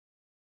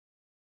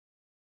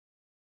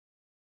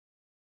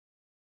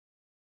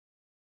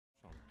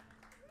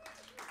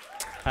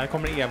Här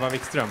kommer Ewa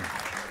Wikström.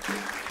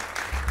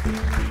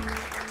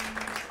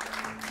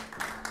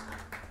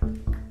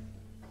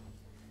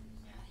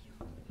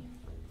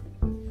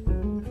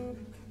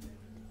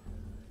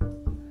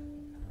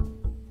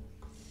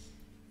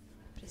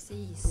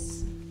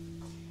 Precis.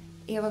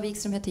 Ewa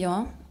Wikström heter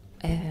jag.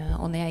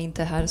 Och när jag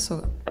inte är här så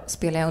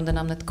spelar jag under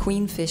namnet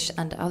Queenfish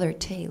Other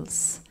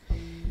Tales.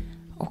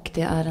 Och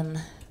det är en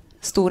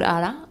stor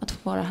ära att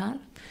få vara här.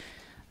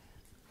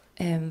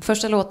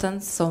 Första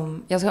låten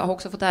som... Jag har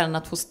också fått äran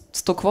att få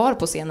stå kvar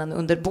på scenen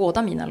under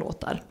båda mina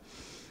låtar.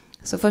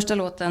 Så första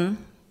låten...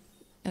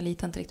 Jag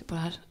litar inte riktigt på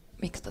det här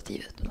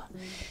mixstativet.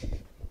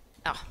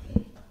 Ja.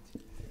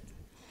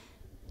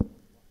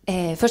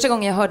 Första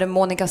gången jag hörde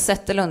Monica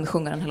Zetterlund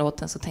sjunga den här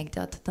låten så tänkte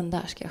jag att den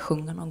där ska jag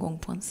sjunga någon gång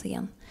på en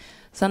scen.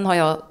 Sen har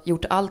jag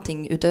gjort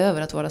allting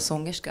utöver att vara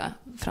sångerska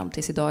fram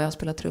tills idag. Jag har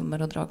spelat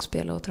trummor och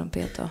dragspel och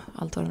trumpet och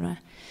allt vad det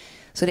är.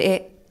 Så det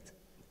är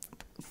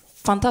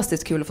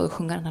fantastiskt kul att få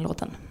sjunga den här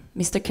låten.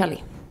 Mr.Kelly.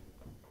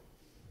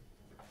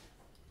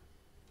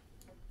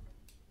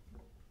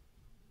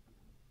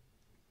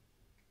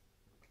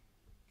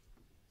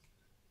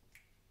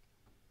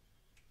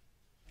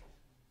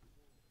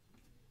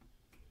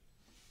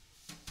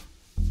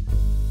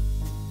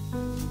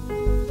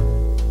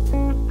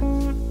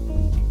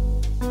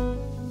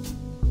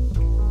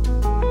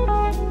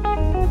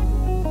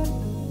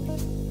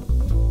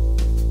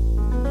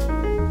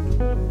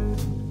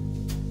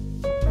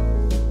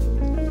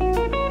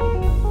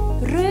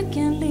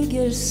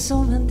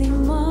 Som en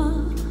dimma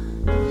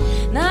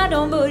när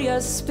de börjar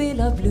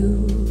spela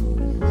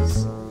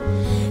blues.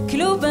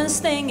 Klubben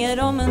stänger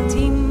om en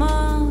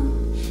timma,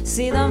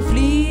 sedan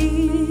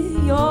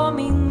flyr jag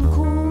min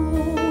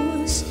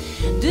kos.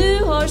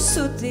 Du har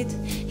suttit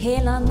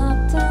hela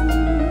natten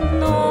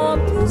och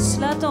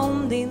pusslat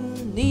om din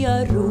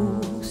nya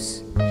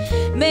ros.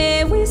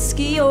 Med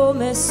whisky och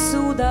med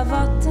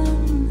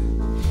sodavatten,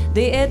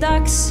 det är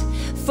dags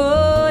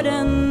för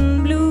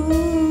en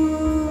blues.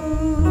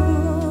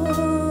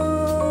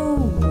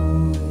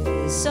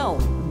 So,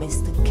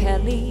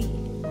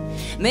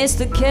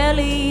 Mr.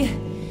 Kelly,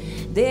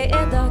 det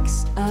är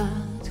dags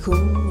att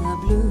sjunga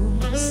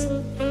blues.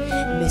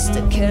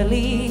 Mr.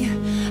 Kelly,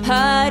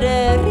 här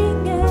är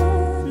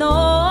ringen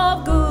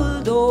av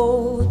guld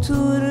och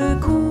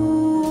turkos.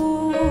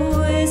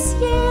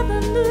 Ge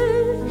den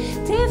nu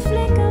till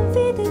fläckan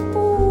vid ditt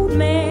bord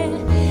med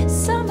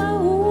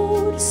samma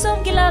ord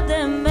som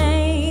gladde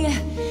mig.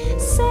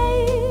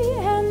 Säg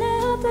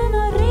henne att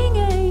denna ring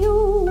är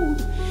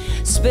gjord,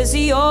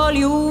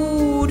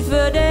 specialgjord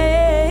för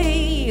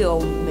dig.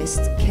 Oh,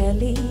 Mr.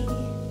 Kelly,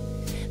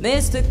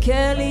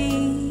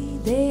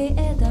 det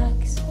är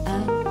dags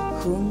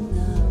att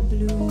sjunga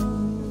blues.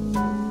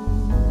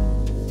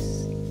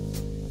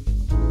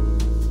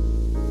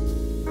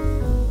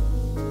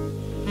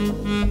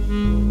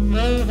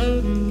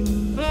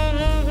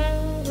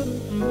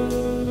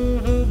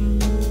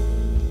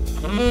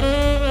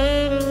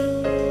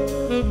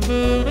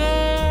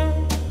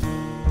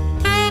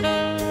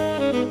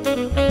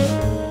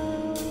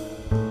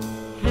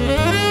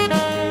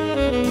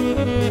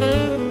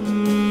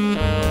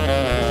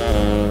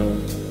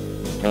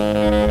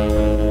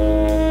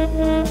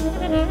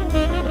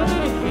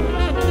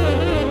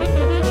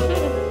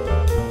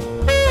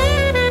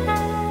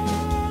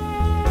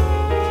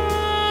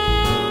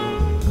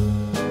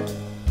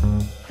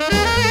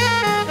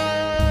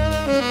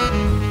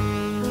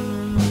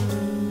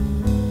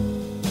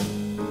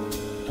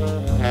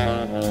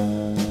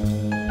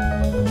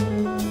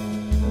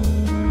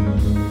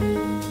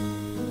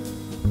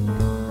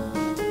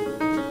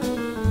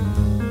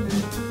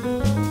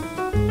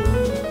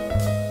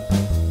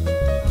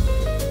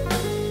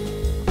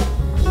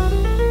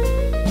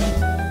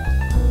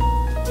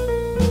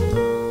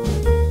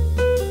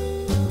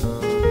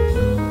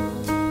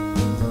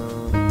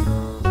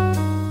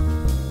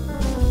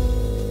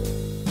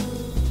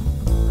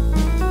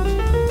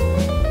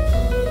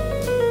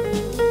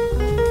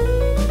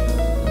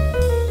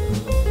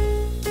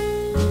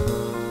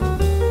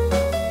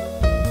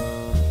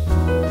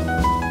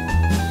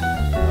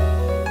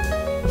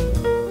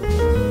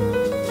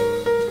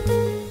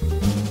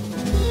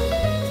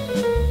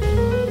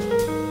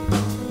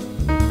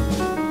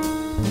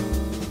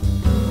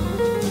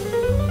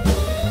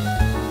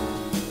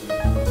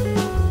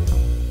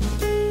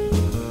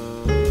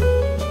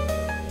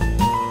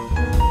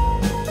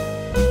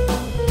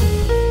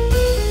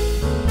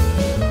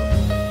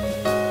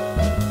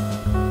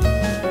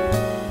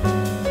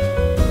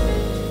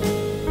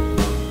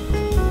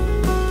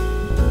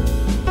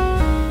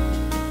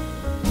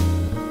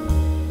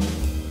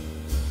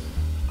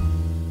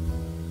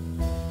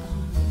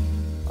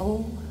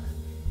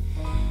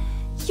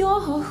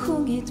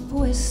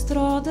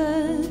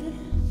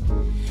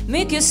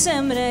 Mycket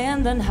sämre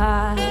än den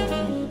här.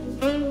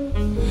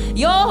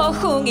 Jag har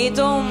sjungit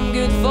om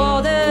Gud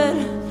fader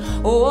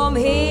och om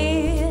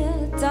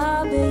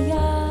heta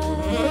begär.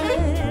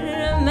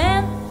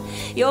 Men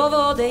jag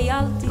var dig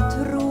alltid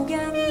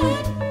trogen.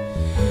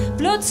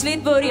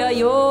 Plötsligt börjar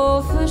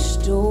jag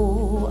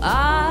förstå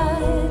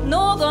att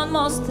någon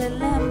måste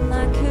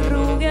lämna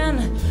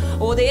krogen,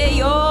 och det är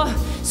jag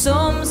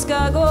som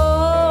ska gå.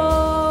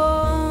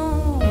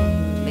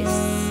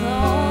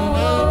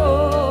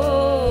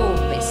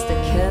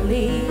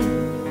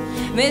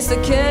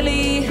 Mr.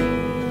 Kelly,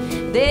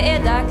 det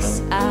är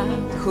dags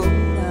att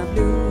sjunga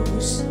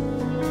blues.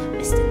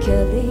 Mr.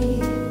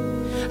 Kelly,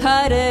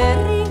 här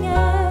är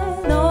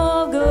ringen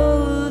av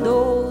guld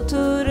och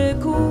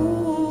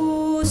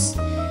turkos.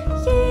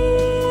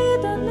 Ge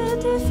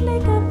den till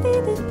fläckan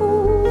vid ditt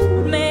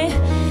bord med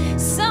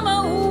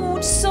samma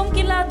ord som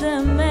gladde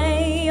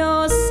mig.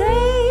 Och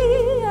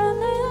säg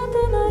när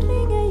denna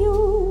ring är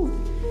gjord,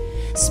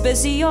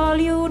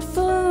 specialgjord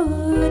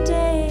för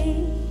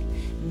dig.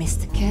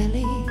 Mr.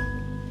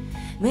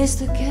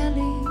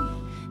 Kelly,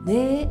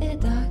 det är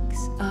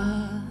dags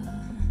att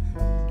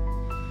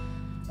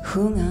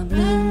sjunga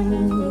blues.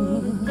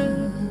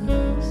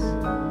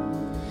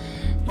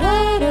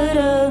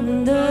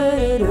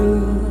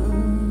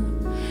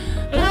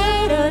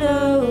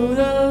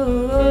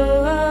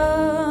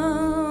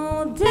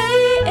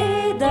 Det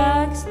är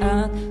dags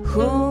att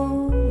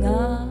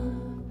sjunga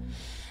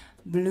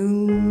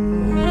blues.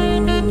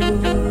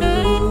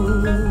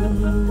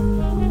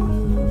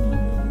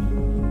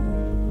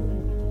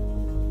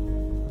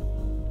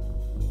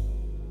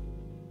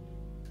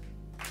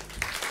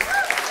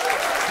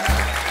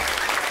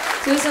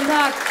 Tusen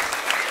tack.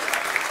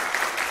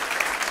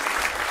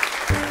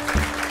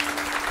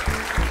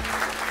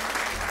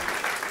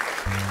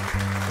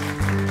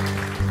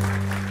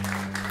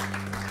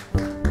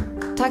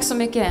 Tack så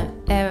mycket.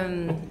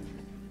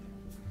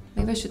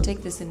 Maybe I should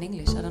take this in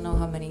English. I don't know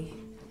how many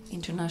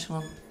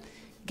international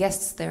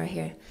guests there are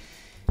here.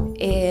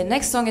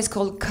 Next song is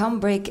called Come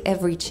Break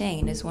Every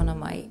Chain. It's one of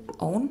my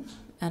own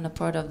and a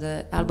part of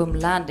the album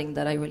Landing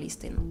that I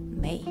released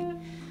in May.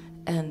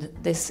 And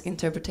this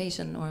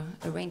interpretation or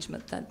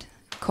arrangement that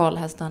Carl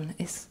has done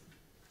is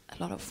a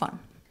lot of fun.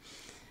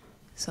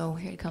 So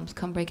here it comes,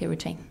 Come Break Every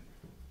Chain.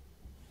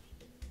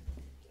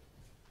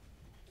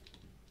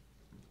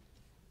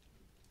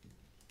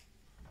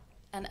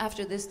 And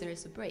after this there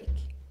is a break.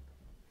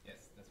 Yes.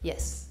 That's right.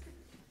 Yes.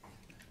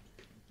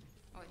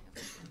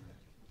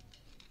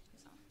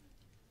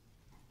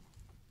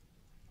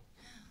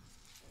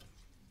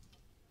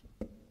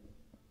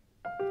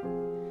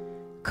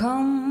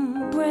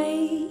 Come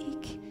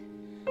break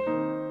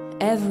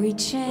every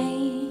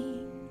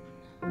chain,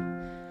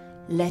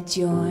 let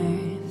your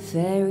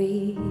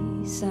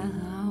fairies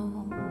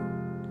out,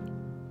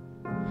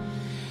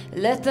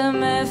 let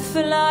them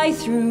fly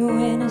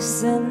through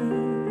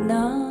innocent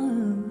nights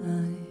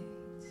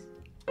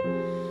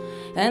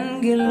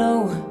and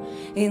glow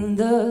in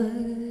the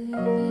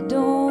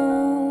dawn.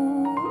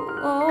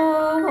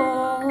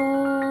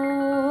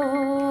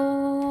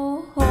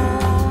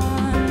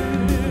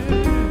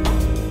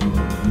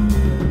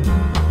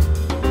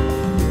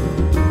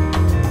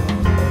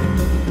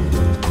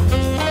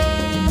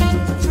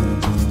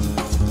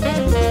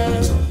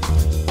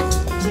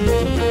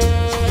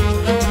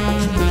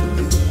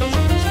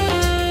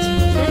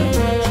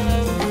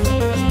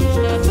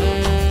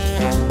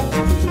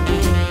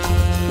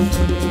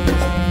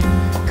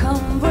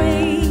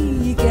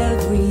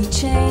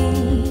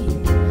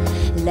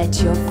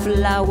 Let your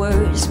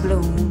flowers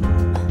bloom.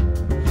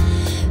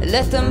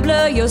 Let them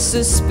blur your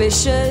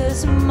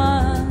suspicious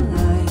mind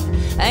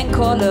and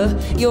color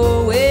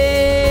your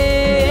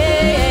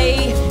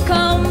way.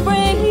 Come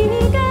break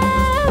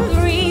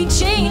every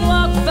chain,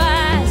 walk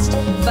fast,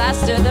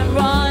 faster than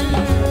run.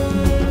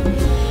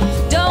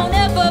 Don't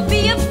ever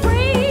be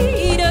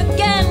afraid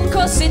again,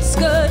 'cause it's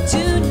good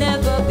to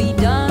never be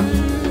done.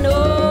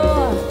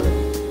 Oh,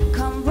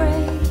 come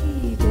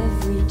break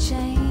every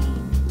chain,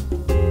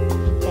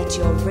 let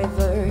your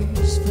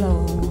rivers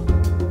flow.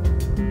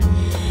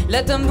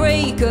 Let them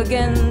break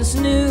against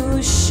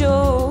new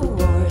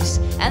shores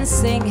and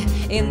sing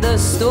in the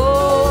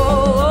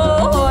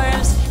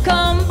storms.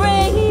 Come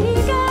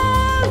break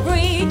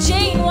every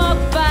chain, walk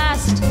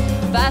fast,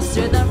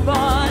 faster than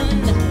run.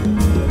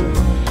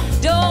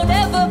 Don't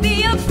ever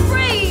be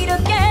afraid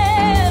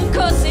again,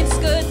 'cause it's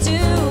good to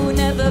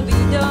never be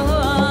done.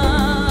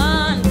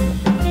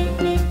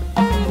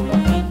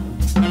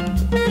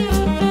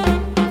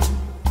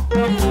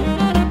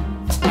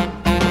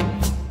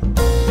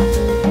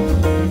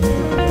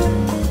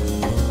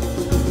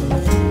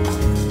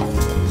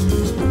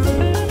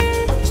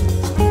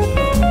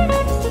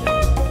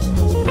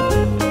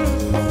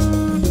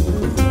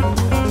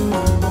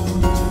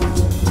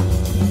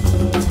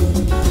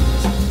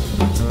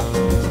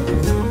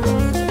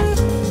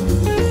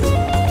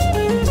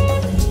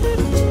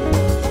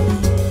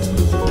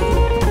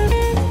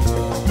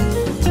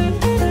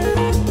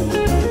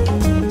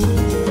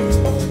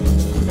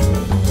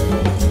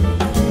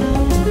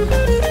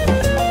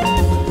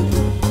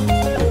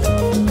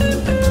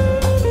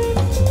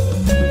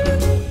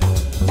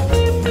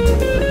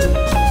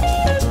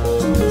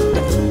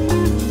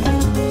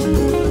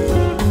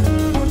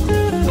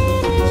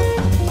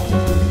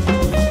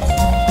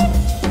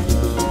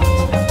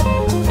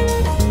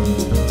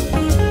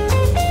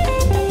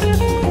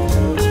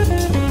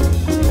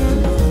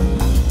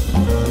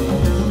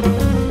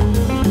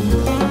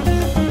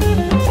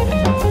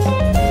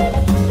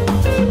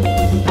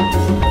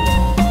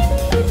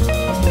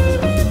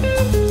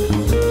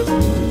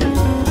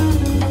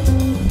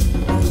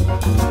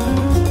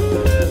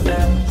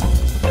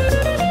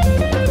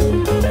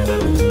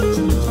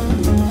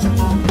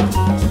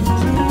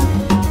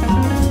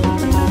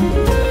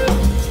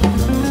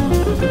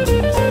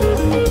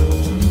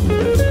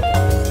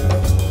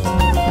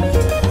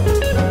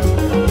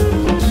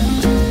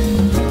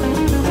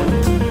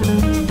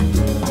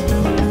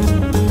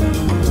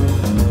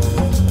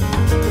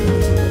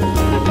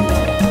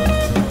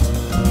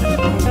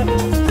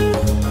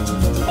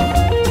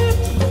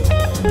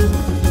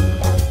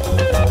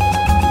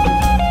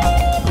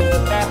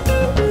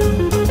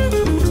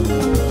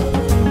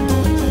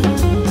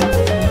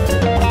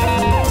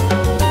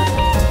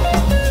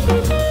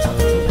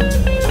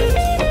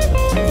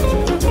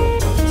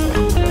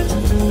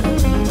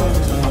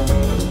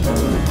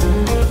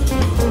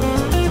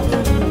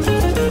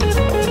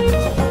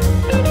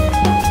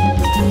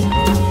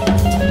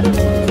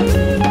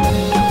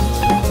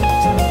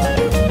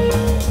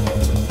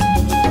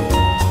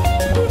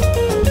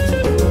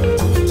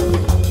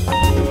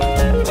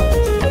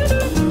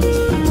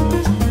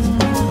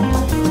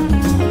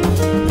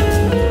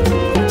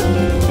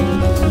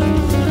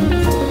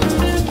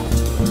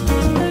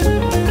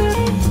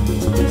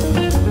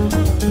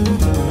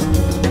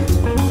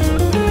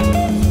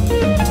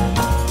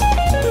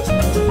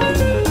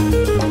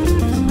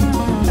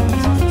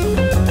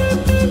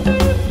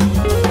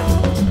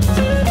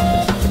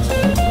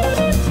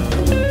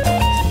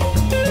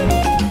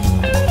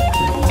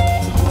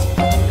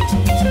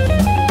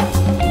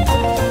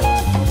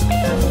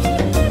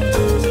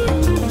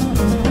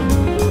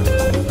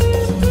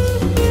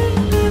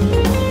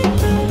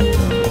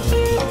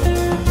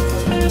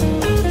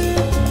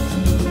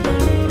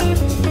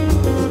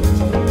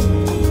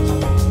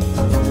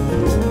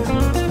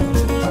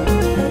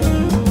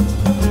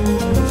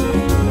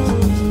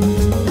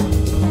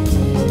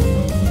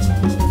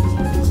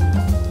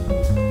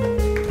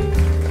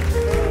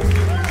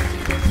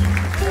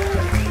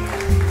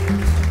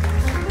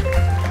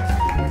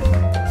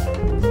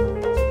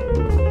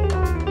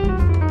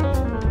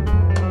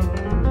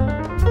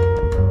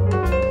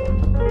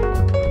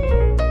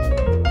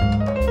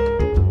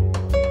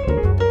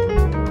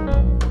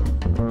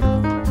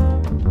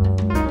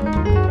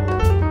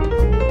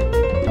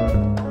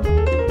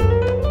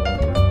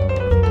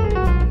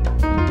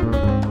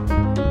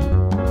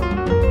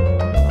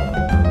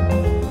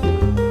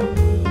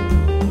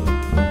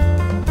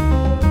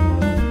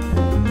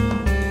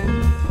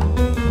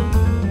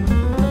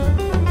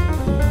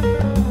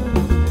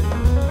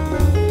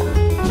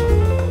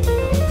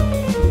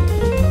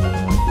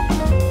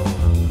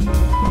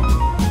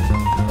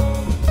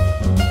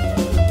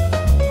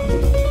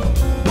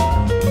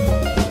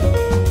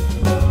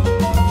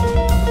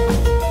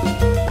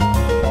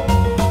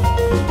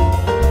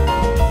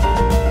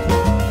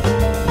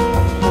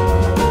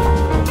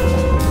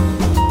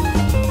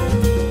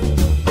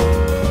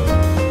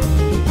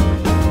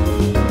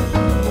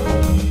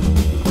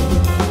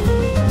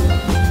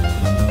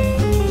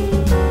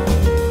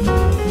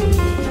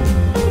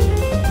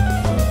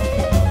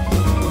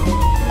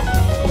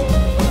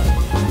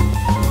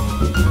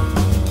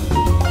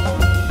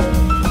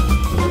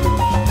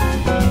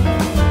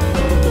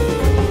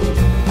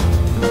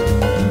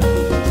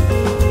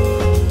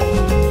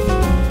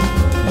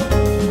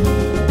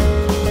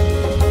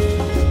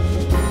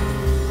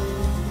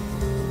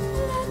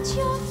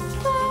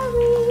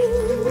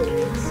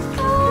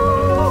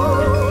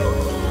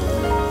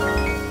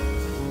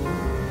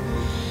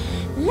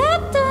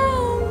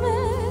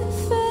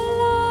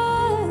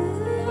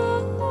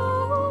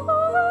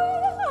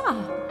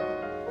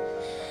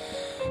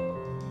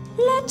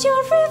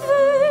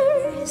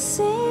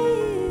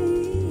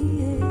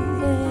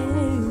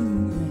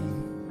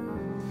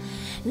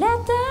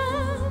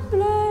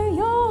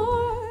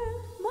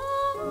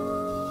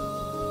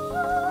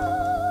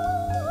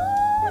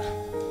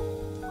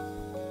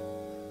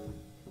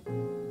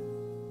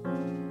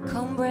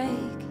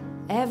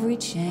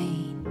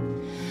 chain.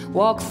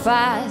 Walk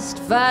fast,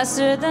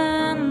 faster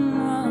than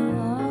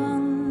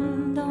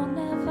run. Don't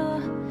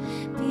ever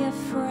be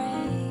afraid.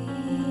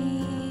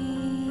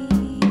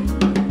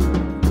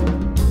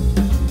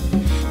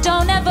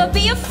 Don't ever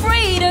be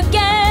afraid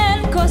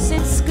again, 'cause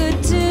it's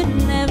good to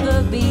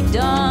never be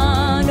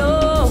done.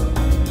 Oh,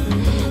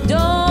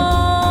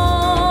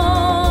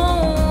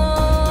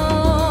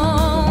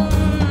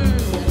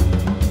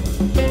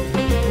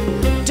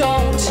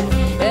 don't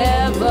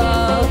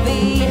ever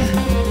be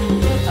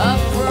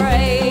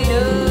afraid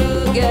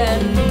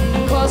again,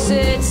 'cause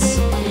it's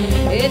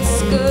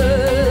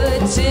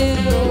good to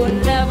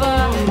never,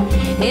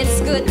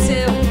 it's good to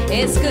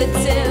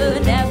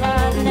never,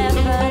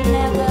 never,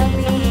 never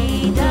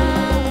be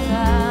done.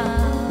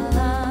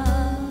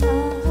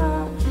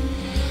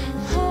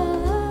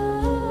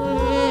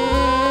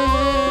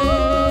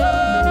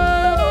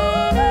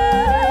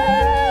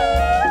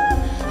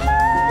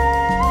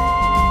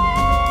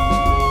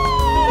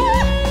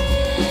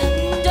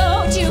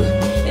 Don't you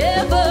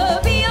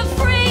ever be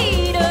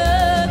afraid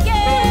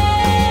again,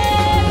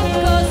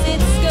 'cause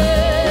it's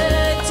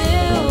good to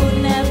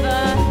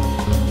never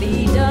be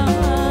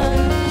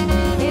done.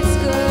 It's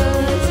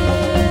good to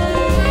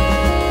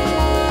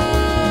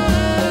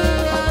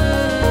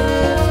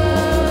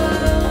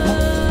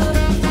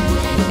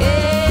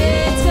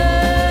it's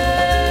good.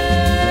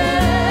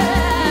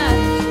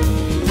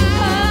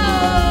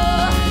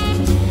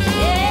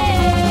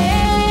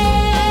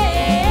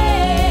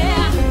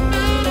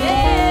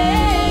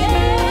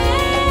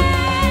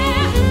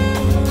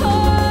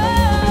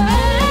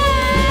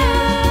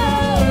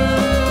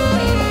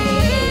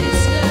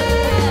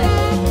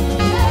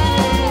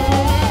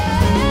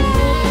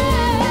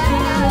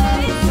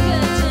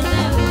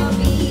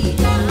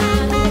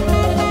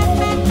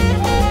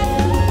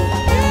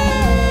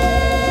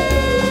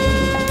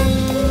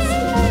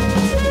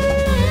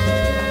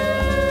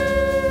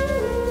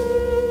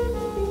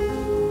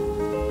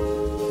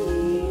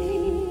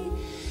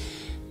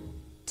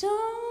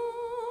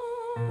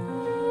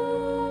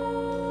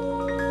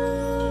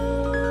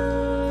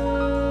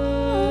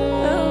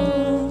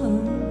 Oh,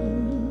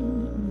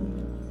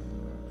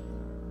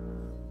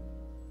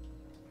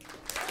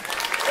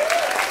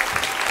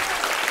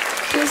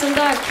 tusen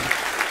tack.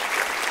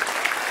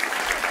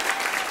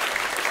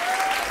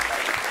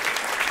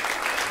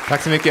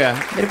 Tack så mycket.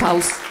 Är det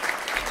paus?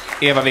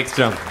 Ewa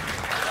Wikström.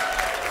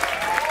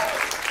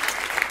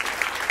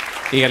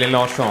 Elin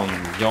Larsson,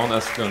 Jan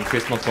Östlund,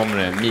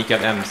 Montgomery, Micke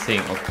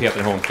Emsing och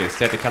Peter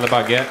Holmkvist. Jag heter Kalle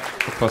Bagge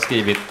och har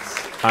skrivit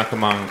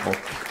arrangemang och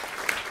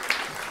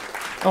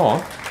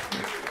ja,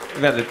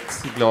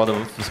 väldigt glad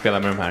att få spela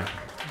med de här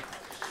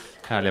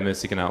härliga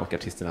musikerna och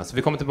artisterna. Så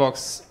vi kommer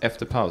tillbaks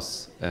efter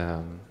paus.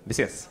 Vi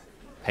ses.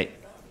 Hej.